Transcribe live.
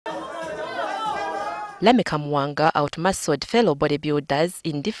Lameka Muwanga outmuscled fellow bodybuilders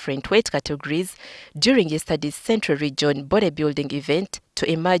in different weight categories during yesterday's Central Region bodybuilding event to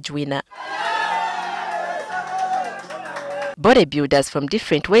emerge winner. Bodybuilders from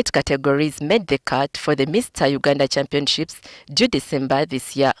different weight categories made the cut for the Mr. Uganda Championships due December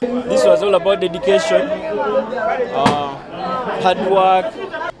this year. This was all about dedication, hard work.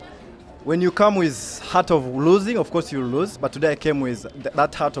 When you come with heart of losing, of course you'll lose, but today I came with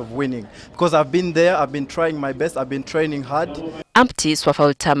that heart of winning. Because I've been there, I've been trying my best, I've been training hard. Ampty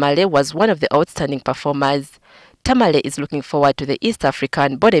Swafal Tamale was one of the outstanding performers. Tamale is looking forward to the East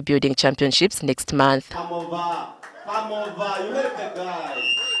African Bodybuilding Championships next month. Come over, you help the guy.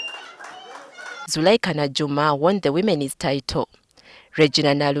 Zulaika Najuma won the women's title.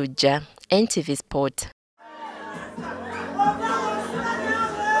 Regina Naluja, NTV Sport.